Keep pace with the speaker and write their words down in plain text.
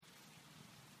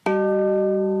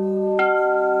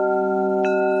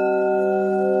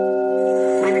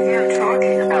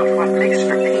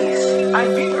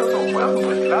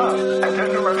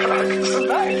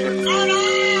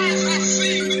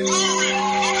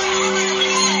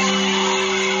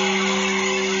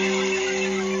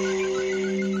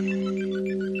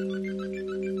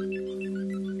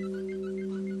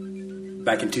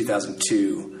back in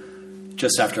 2002,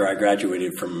 just after I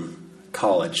graduated from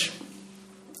college,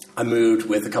 I moved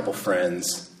with a couple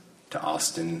friends to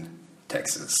Austin,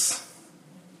 Texas.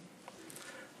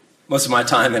 Most of my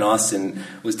time in Austin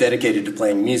was dedicated to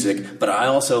playing music, but I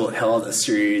also held a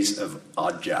series of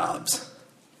odd jobs.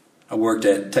 I worked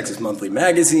at Texas Monthly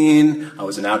Magazine, I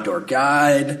was an outdoor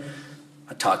guide,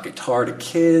 I taught guitar to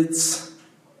kids.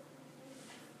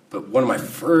 But one of my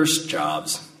first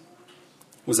jobs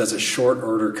was as a short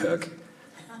order cook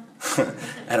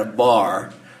at a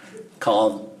bar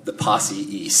called the Posse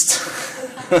East,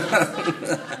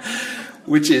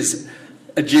 which is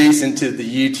adjacent to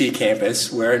the UT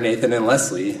campus where Nathan and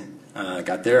Leslie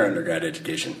got their undergrad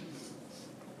education.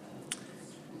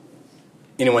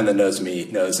 Anyone that knows me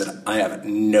knows that I have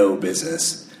no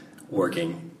business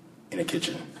working in a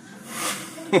kitchen.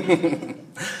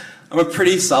 I'm a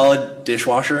pretty solid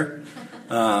dishwasher,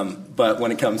 but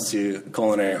when it comes to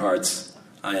culinary arts,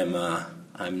 I'm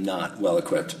not well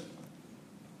equipped.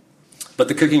 But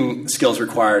the cooking skills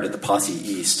required at the Posse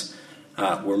East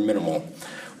were minimal.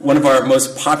 One of our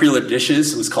most popular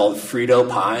dishes was called Frito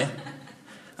pie,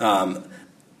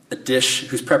 a dish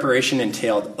whose preparation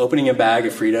entailed opening a bag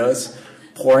of Fritos,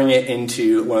 pouring it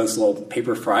into one of those little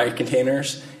paper fry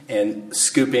containers, and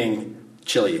scooping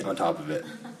chili on top of it.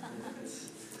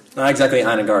 Not exactly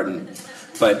Ina Garden,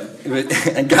 but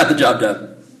it got the job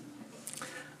done.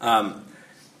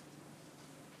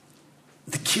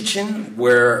 The kitchen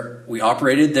where we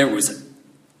operated there was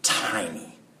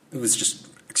tiny. It was just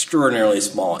extraordinarily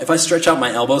small. If I stretch out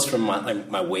my elbows from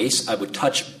my waist, I would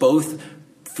touch both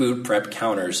food prep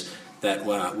counters that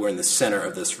were in the center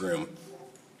of this room.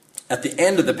 At the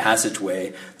end of the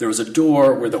passageway, there was a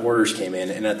door where the orders came in,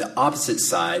 and at the opposite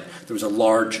side, there was a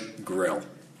large grill.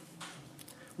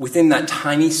 Within that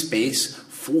tiny space,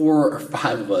 4 or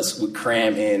 5 of us would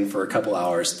cram in for a couple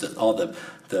hours, all the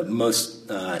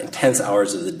most intense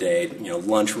hours of the day,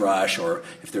 lunch rush, or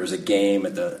if there was a game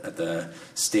at the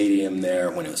stadium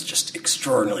there when it was just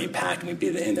extraordinarily packed, and we'd be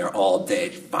in there all day,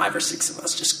 5 or 6 of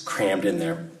us just crammed in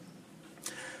there.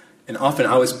 And often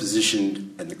I was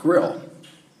positioned at the grill,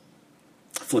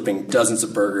 flipping dozens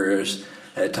of burgers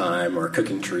at a time, or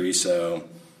cooking chorizo,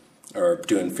 or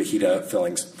doing fajita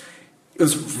fillings. It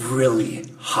was really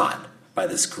hot by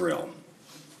this grill.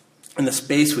 And the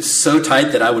space was so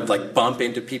tight that I would bump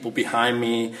into people behind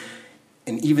me,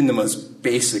 and even the most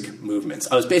basic movements.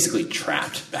 I was basically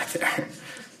trapped back there.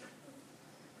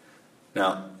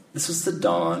 Now, this was the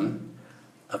dawn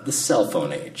of the cell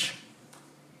phone age.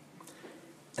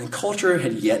 And culture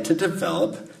had yet to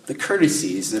develop the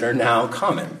courtesies that are now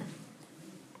common,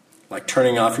 like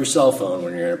turning off your cell phone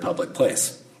when you're in a public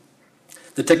place.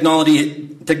 The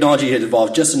technology had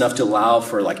evolved just enough to allow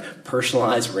for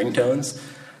personalized ringtones.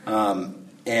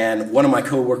 And one of my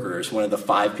coworkers, one of the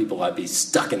 5 people I'd be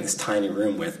stuck in this tiny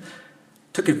room with,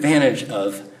 took advantage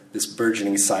of this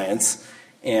burgeoning science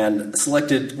and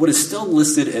selected what is still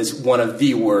listed as one of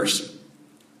the worst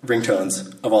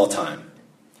ringtones of all time.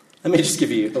 Let me just give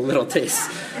you a little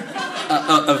taste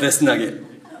of this nugget.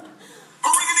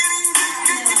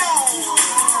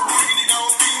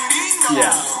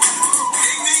 Yeah.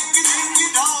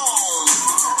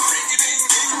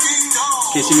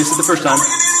 In case you missed it the first time.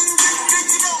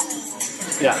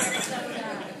 Yeah.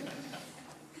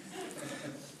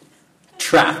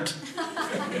 Trapped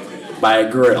by a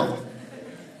grill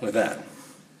with that.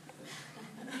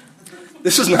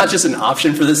 This was not just an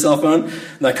option for the cell phone.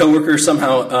 My coworker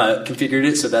somehow configured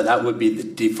it so that would be the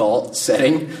default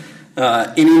setting.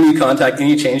 Any new contact,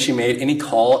 any change she made, any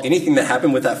call, anything that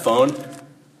happened with that phone,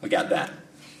 we got that.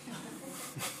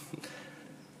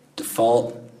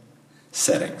 Default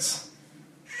settings.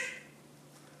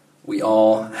 We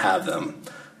all have them.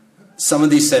 Some of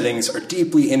these settings are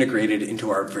deeply integrated into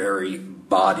our very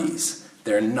bodies.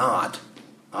 They're not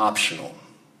optional.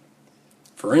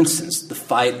 For instance, the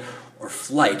fight or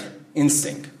flight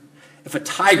instinct. If a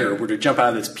tiger were to jump out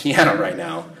of this piano right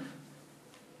now,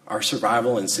 our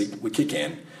survival instinct would kick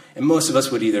in, and most of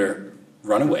us would either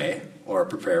run away or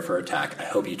prepare for attack. I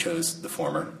hope you chose the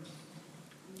former.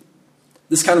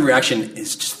 This kind of reaction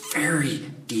is just very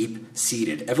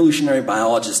deep-seated. Evolutionary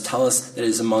biologists tell us that it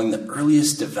is among the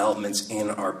earliest developments in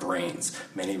our brains.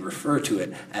 Many refer to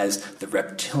it as the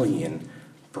reptilian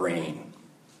brain.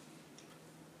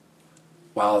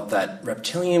 While that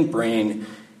reptilian brain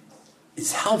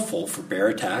is helpful for bear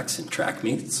attacks and track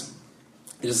meets,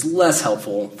 it is less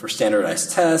helpful for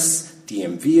standardized tests,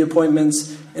 DMV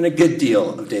appointments, and a good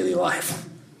deal of daily life.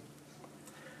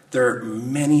 There are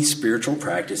many spiritual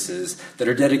practices that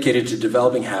are dedicated to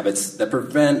developing habits that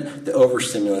prevent the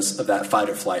overstimulus of that fight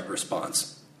or flight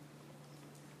response.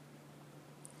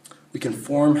 We can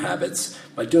form habits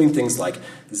by doing things like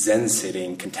Zen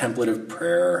sitting, contemplative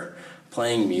prayer,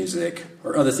 playing music,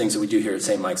 or other things that we do here at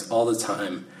St. Mike's all the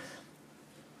time.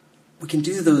 We can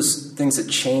do those things that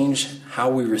change how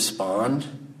we respond,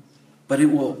 but it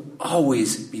will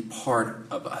always be part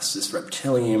of us, this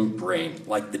reptilian brain,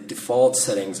 like the default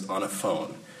settings on a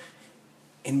phone.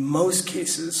 In most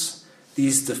cases,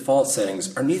 these default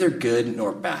settings are neither good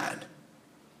nor bad,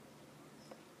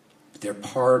 but they're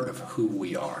part of who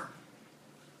we are,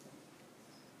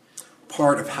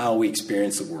 part of how we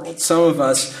experience the world. Some of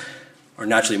us are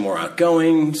naturally more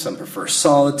outgoing, some prefer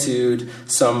solitude,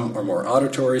 some are more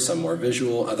auditory, some more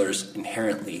visual, others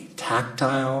inherently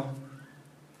tactile.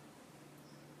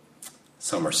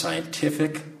 Some are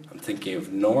scientific. I'm thinking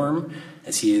of Norm,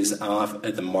 as he is off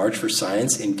at the March for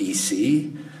Science in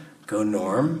D.C. Go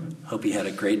Norm. Hope he had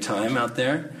a great time out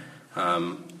there.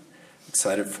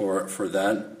 Excited for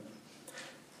that.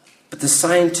 But the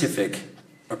scientific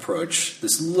approach,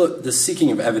 this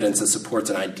seeking of evidence that supports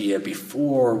an idea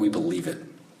before we believe it.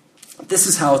 This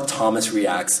is how Thomas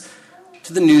reacts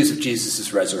to the news of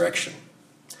Jesus' resurrection.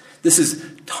 This is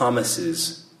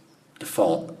Thomas's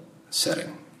default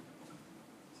setting.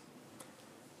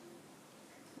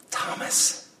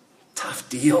 Thomas, tough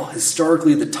deal.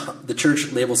 Historically, the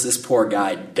church labels this poor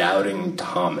guy Doubting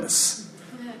Thomas.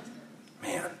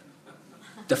 Man,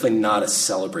 definitely not a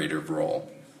celebrative role.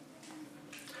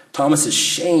 Thomas is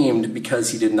shamed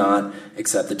because he did not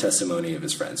accept the testimony of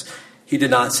his friends. He did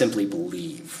not simply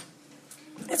believe.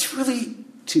 It's really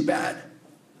too bad.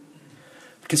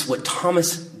 Because what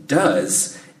Thomas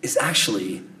does is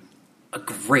actually a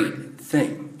great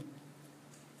thing.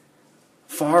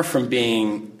 Far from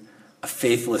being a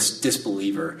faithless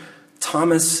disbeliever,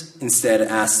 Thomas instead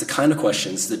asks the kind of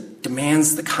questions that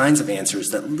demands the kinds of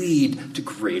answers that lead to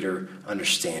greater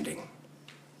understanding.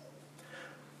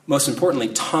 Most importantly,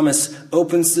 Thomas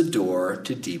opens the door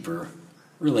to deeper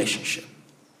relationship.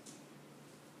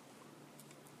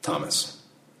 Thomas,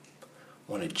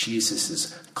 one of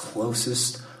Jesus'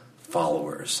 closest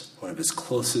followers, one of his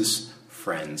closest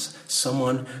friends,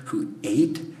 someone who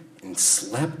ate and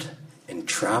slept and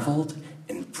traveled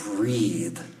and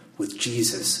breathed with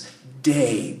Jesus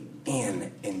day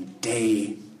in and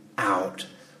day out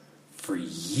for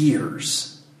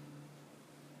years.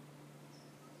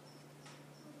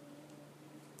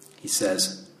 He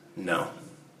says, no,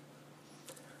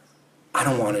 I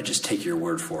don't want to just take your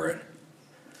word for it.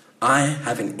 I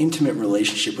have an intimate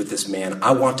relationship with this man.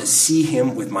 I want to see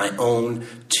him with my own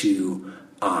two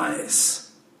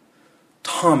eyes.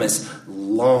 Thomas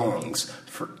longs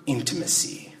for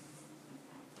intimacy.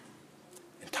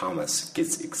 And Thomas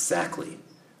gets exactly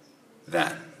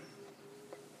that.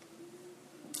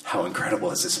 How incredible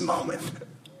is this moment?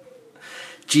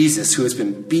 Jesus, who has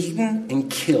been beaten and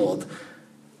killed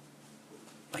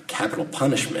by capital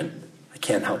punishment. I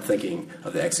can't help thinking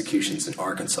of the executions in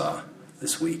Arkansas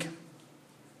this week.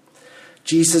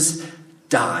 Jesus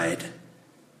died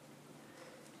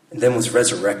and then was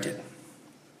resurrected.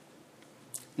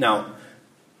 Now,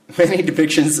 many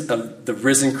depictions of the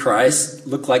risen Christ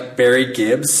look like Barry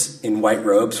Gibbs in white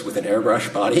robes with an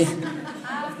airbrush body.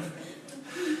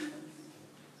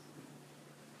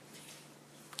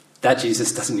 That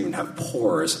Jesus doesn't even have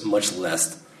pores, much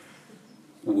less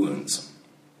wounds.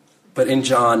 But in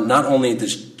John, not only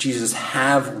does Jesus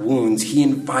have wounds, he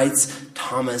invites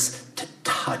Thomas to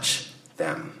touch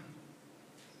them.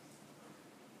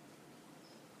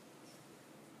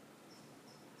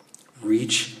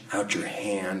 Reach out your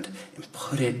hand and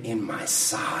put it in my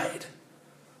side.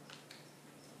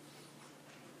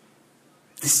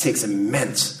 This takes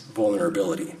immense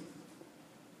vulnerability,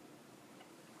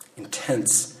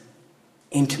 intense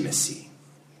intimacy.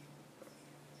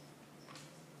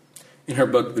 In her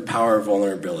book, The Power of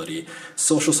Vulnerability,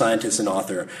 social scientist and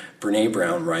author Brené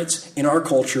Brown writes, "In our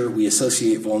culture, we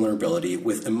associate vulnerability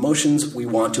with emotions we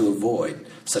want to avoid,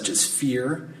 such as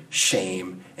fear,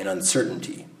 shame, and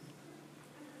uncertainty.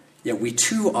 Yet we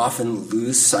too often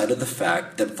lose sight of the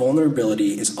fact that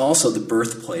vulnerability is also the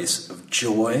birthplace of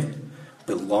joy,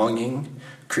 belonging,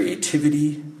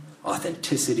 creativity,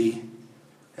 authenticity,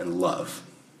 and love."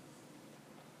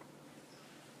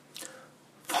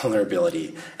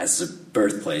 Vulnerability as the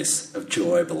birthplace of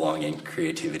joy, belonging,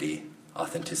 creativity,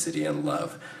 authenticity, and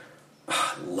love.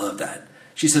 I love that.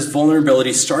 She says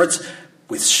vulnerability starts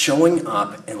with showing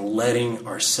up and letting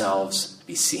ourselves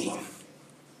be seen.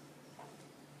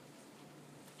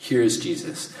 Here's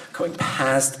Jesus going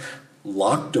past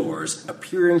locked doors,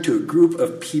 appearing to a group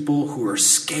of people who are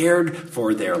scared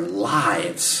for their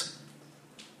lives,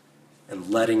 and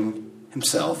letting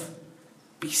himself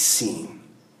be seen.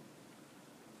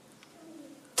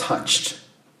 touched,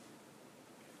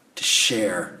 to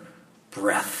share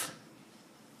breath.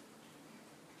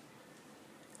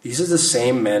 These are the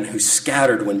same men who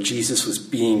scattered when Jesus was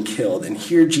being killed. And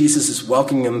here Jesus is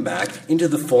welcoming them back into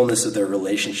the fullness of their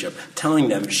relationship, telling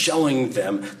them, showing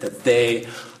them that they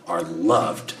are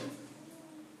loved.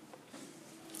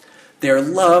 They are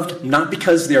loved not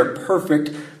because they are perfect,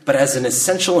 but as an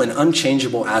essential and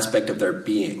unchangeable aspect of their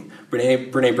being.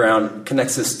 Brene Brown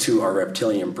connects this to our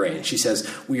reptilian brain. She says,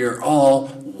 we are all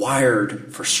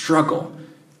wired for struggle.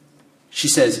 She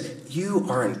says, you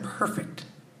are imperfect.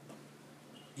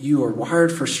 You are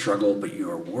wired for struggle, but you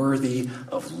are worthy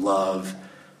of love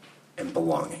and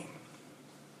belonging.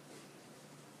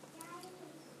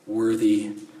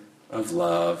 Worthy of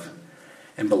love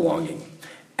and belonging.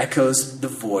 Echoes the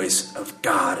voice of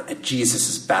God at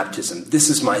Jesus' baptism. This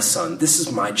is my son, this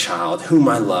is my child, whom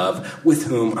I love, with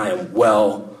whom I am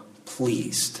well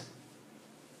pleased.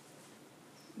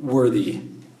 Worthy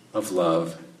of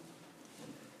love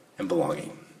and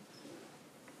belonging.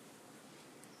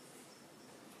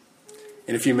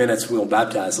 In a few minutes, we'll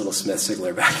baptize little Smith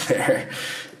Sigler back there.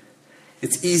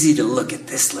 It's easy to look at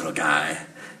this little guy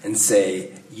and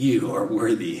say, you are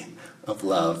worthy of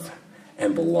love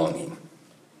and belonging.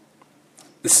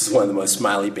 This is one of the most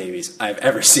smiley babies I've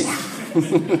ever seen.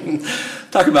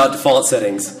 Talk about default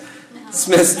settings.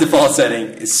 Smith's default setting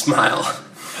is smile.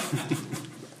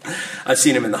 I've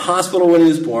seen him in the hospital when he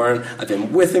was born. I've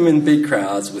been with him in big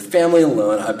crowds, with family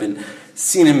alone. I've been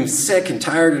seen him sick and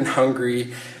tired and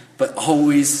hungry. But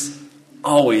always,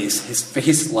 always, his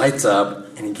face lights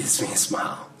up and he gives me a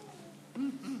smile.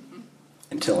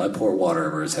 Until I pour water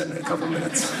over his head in a couple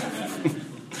minutes.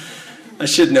 I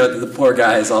should note that the poor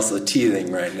guy is also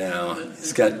teething right now.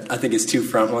 He's got, I think, his 2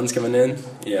 front ones coming in.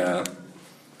 Yeah.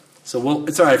 So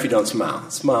it's all right if you don't smile.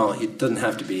 Smile, it doesn't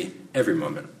have to be every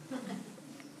moment.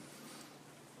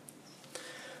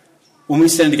 When we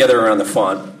stand together around the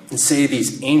font and say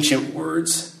these ancient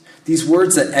words, these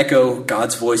words that echo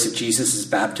God's voice at Jesus'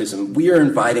 baptism, we are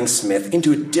inviting Smith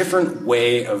into a different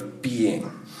way of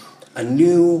being, a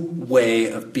new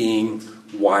way of being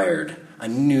wired, a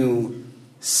new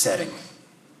setting.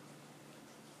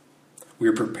 We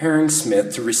are preparing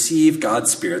Smith to receive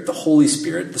God's Spirit, the Holy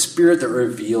Spirit, the Spirit that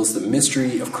reveals the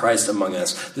mystery of Christ among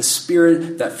us, the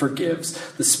Spirit that forgives,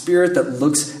 the Spirit that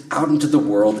looks out into the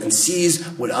world and sees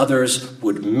what others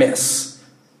would miss.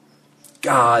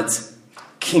 God's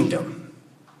kingdom,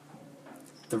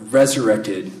 the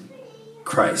resurrected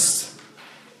Christ,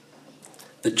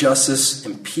 the justice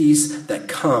and peace that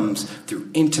comes through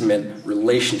intimate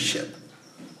relationship.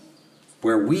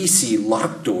 Where we see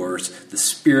locked doors, the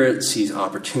Spirit sees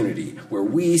opportunity. Where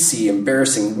we see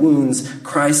embarrassing wounds,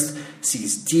 Christ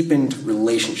sees deepened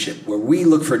relationship. Where we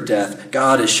look for death,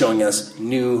 God is showing us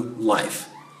new life.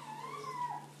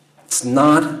 It's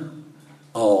not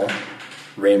all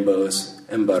rainbows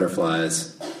and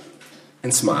butterflies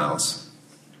and smiles.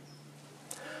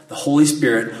 The Holy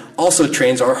Spirit also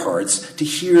trains our hearts to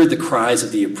hear the cries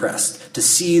of the oppressed, to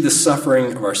see the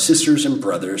suffering of our sisters and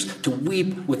brothers, to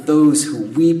weep with those who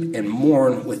weep and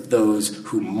mourn with those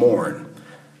who mourn.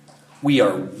 We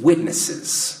are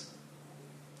witnesses,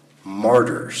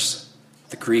 martyrs,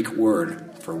 the Greek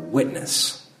word for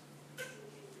witness.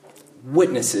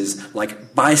 Witnesses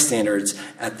like bystanders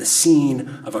at the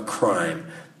scene of a crime,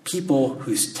 people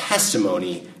whose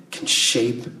testimony can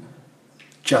shape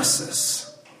justice.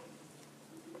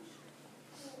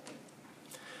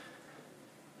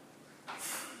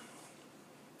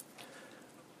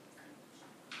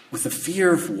 With the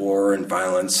fear of war and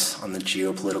violence on the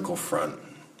geopolitical front,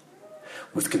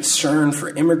 with concern for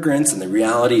immigrants and the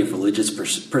reality of religious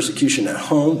persecution at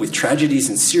home, with tragedies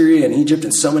in Syria and Egypt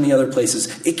and so many other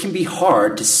places, it can be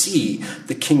hard to see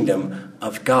the kingdom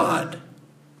of God.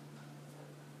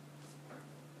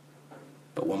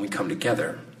 But when we come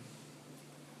together,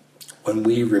 when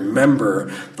we remember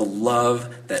the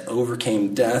love that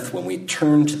overcame death, when we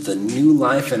turn to the new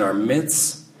life in our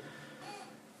midst,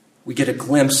 we get a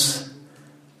glimpse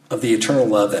of the eternal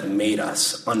love that made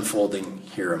us unfolding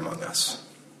here among us.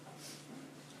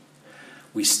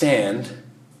 We stand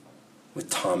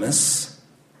with Thomas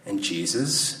and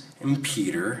Jesus and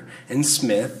Peter and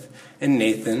Smith and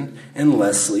Nathan and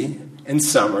Leslie and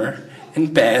Summer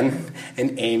and Ben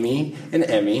and Amy and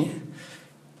Emmy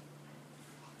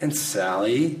and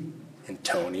Sally and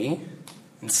Tony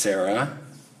and Sarah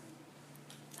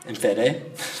and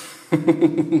Fede.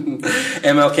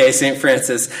 MLK, St.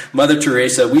 Francis, Mother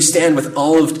Teresa, we stand with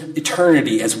all of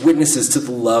eternity as witnesses to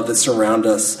the love that surrounds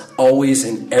us always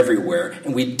and everywhere,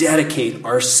 and we dedicate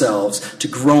ourselves to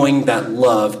growing that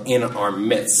love in our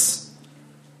midst.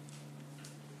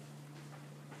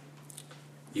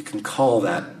 You can call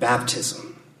that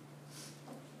baptism.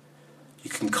 You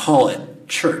can call it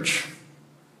church.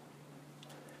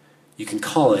 You can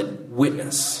call it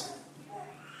witness.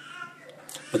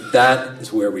 But that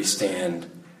is where we stand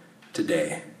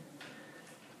today,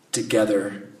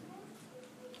 together,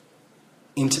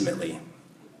 intimately,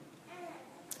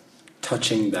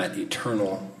 touching that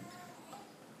eternal,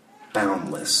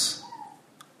 boundless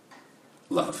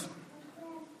love.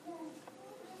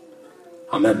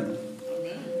 Amen.